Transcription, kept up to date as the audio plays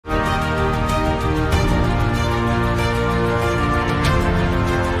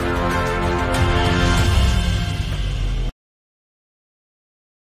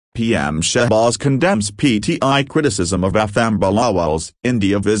PM Shehbaz condemns PTI criticism of FM Bilawal's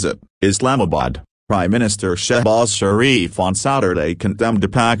India visit. Islamabad, Prime Minister Shehbaz Sharif on Saturday condemned the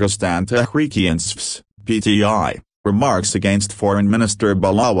Pakistan Tehreek-e-Insaf's (PTI) remarks against Foreign Minister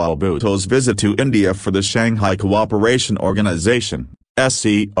Bilawal Bhutto's visit to India for the Shanghai Cooperation Organization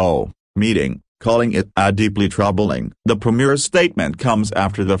 (SCO) meeting, calling it deeply troubling. The Premier's statement comes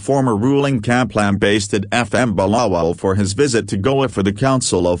after the former ruling camp lambasted FM Bilawal for his visit to Goa for the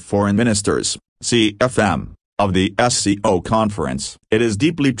Council of Foreign Ministers (CFM) of the SCO conference. It is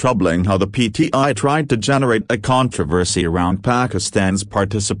deeply troubling how the PTI tried to generate a controversy around Pakistan's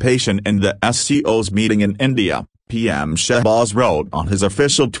participation in the SCO's meeting in India, PM Shehbaz wrote on his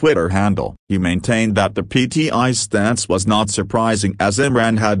official Twitter handle. He maintained that the PTI's stance was not surprising as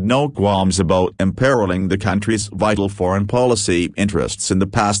Imran had no qualms about imperiling the country's vital foreign policy interests in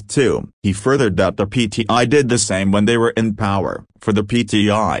the past too. He furthered that the PTI did the same when they were in power. For the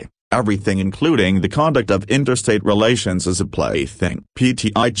PTI, everything including the conduct of interstate relations is a plaything.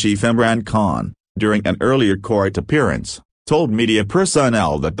 PTI chief Imran Khan, during an earlier court appearance, told media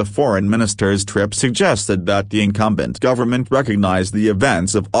personnel that the foreign minister's trip suggested that the incumbent government recognized the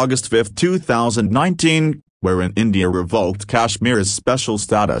events of August 5, 2019, wherein India revoked Kashmir's special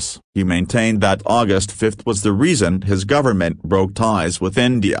status. He maintained that August 5 was the reason his government broke ties with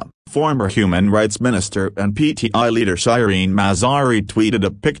India. Former Human Rights Minister and PTI leader Shireen Mazari tweeted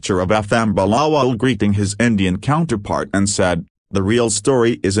a picture of FM Bilawal greeting his Indian counterpart and said, "The real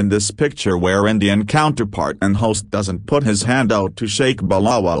story is in this picture where Indian counterpart and host doesn't put his hand out to shake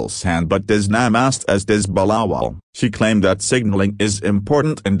Bilawal's hand but does namaste as does Bilawal." She claimed that signaling is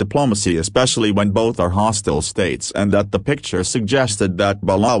important in diplomacy especially when both are hostile states and that the picture suggested that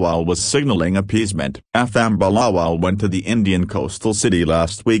Bilawal was signaling appeasement. FM Bilawal went to the Indian coastal city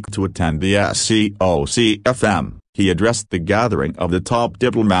last week to attend the SCO-CFM. He addressed the gathering of the top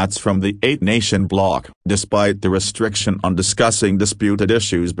diplomats from the eight-nation bloc. Despite the restriction on discussing disputed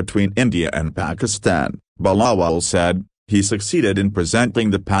issues between India and Pakistan, Bilawal said, he succeeded in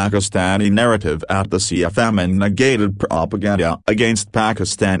presenting the Pakistani narrative at the CFM and negated propaganda against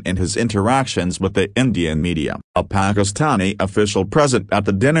Pakistan in his interactions with the Indian media. A Pakistani official present at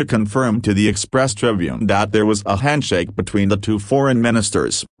the dinner confirmed to the Express Tribune that there was a handshake between the two foreign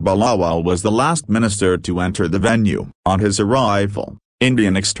ministers. Bilawal was the last minister to enter the venue. On his arrival,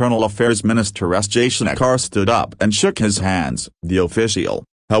 Indian External Affairs Minister S. Jaishankar stood up and shook his hands. The official,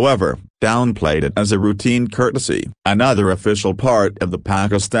 however, downplayed it as a routine courtesy. Another official part of the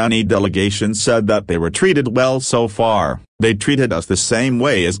Pakistani delegation said that they were treated well so far. "They treated us the same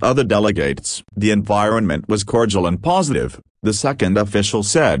way as other delegates. The environment was cordial and positive," the second official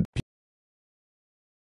said.